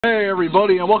Hey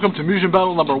everybody, and welcome to Mugen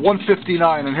Battle number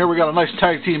 159, and here we got a nice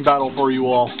tag team battle for you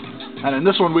all. And in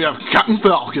this one we have Captain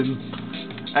Falcon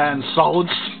and Solid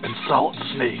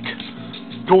Snake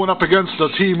going up against the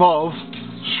team of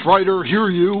Strider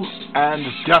Hiryu and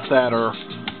Death Adder.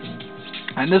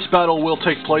 And this battle will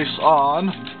take place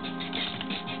on...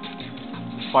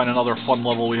 Find another fun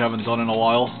level we haven't done in a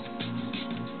while.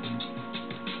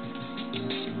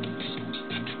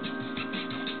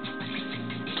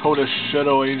 Toda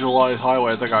Shadow Angel Eyes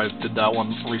Highway. I think I did that one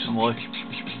recently.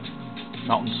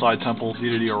 Mountainside Temple,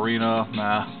 Deity Arena.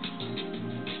 Nah.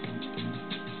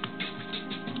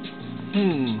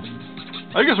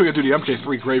 I guess we could do the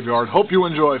MK3 Graveyard. Hope you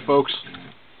enjoy, folks.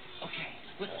 Okay,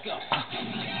 let's go.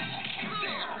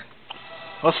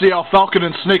 Let's see how Falcon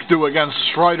and Snake do against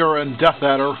Strider and Death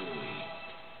Adder.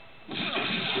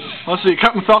 Let's see,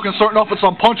 Captain Falcon starting off with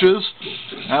some punches.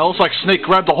 And it looks like Snake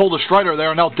grabbed a hold of Strider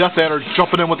there, and now Death Adder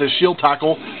jumping in with his shield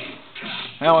tackle.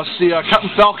 Now let's see, Captain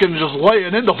Falcon just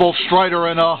laying into both Strider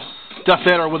and Death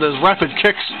Adder with his rapid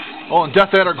kicks. Oh, and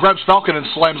Death Adder grabs Falcon and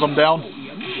slams him down.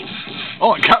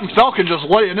 Oh, and Captain Falcon just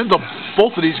laying into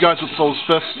both of these guys with those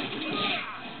fists.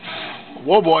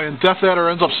 Whoa boy, and Death Adder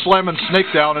ends up slamming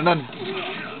Snake down,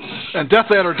 and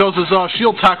Death Adder does his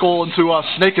shield tackle into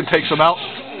Snake and takes him out.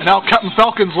 And now Captain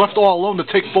Falcon's left all alone to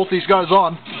take both these guys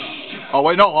on. Oh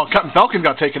wait, no, Captain Falcon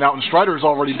got taken out and Strider's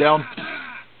already down.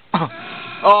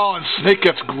 Oh, and Snake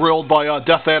gets grilled by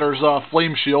Death Adder's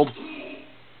flame shield.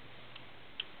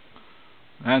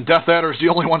 And Death Adder's the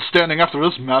only one standing after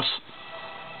this mess.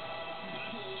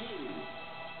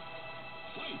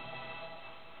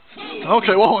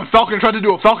 Okay, well, and Falcon tried to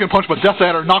do a Falcon punch, but Death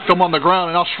Adder knocked him on the ground,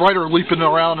 and now Strider leaping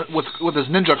around with his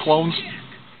ninja clones.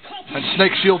 And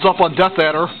Snake shields up on Death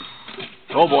Adder.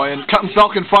 Oh boy, and Captain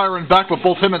Falcon firing back, but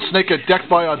both him and Snake get decked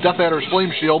by Death Adder's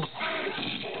flame shield.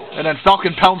 And then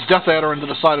Falcon pounds Death Adder into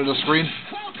the side of the screen.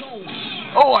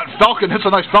 Oh, and Falcon hits a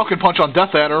nice Falcon punch on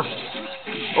Death Adder.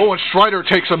 Oh, and Strider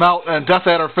takes him out, and Death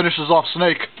Adder finishes off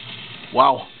Snake.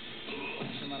 Wow.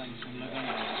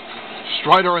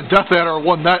 Strider and Death Adder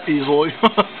won that easily.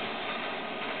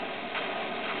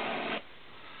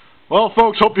 Well,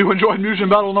 folks, hope you enjoyed Mugen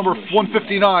Battle number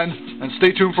 159, and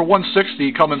stay tuned for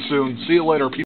 160 coming soon. See you later, people.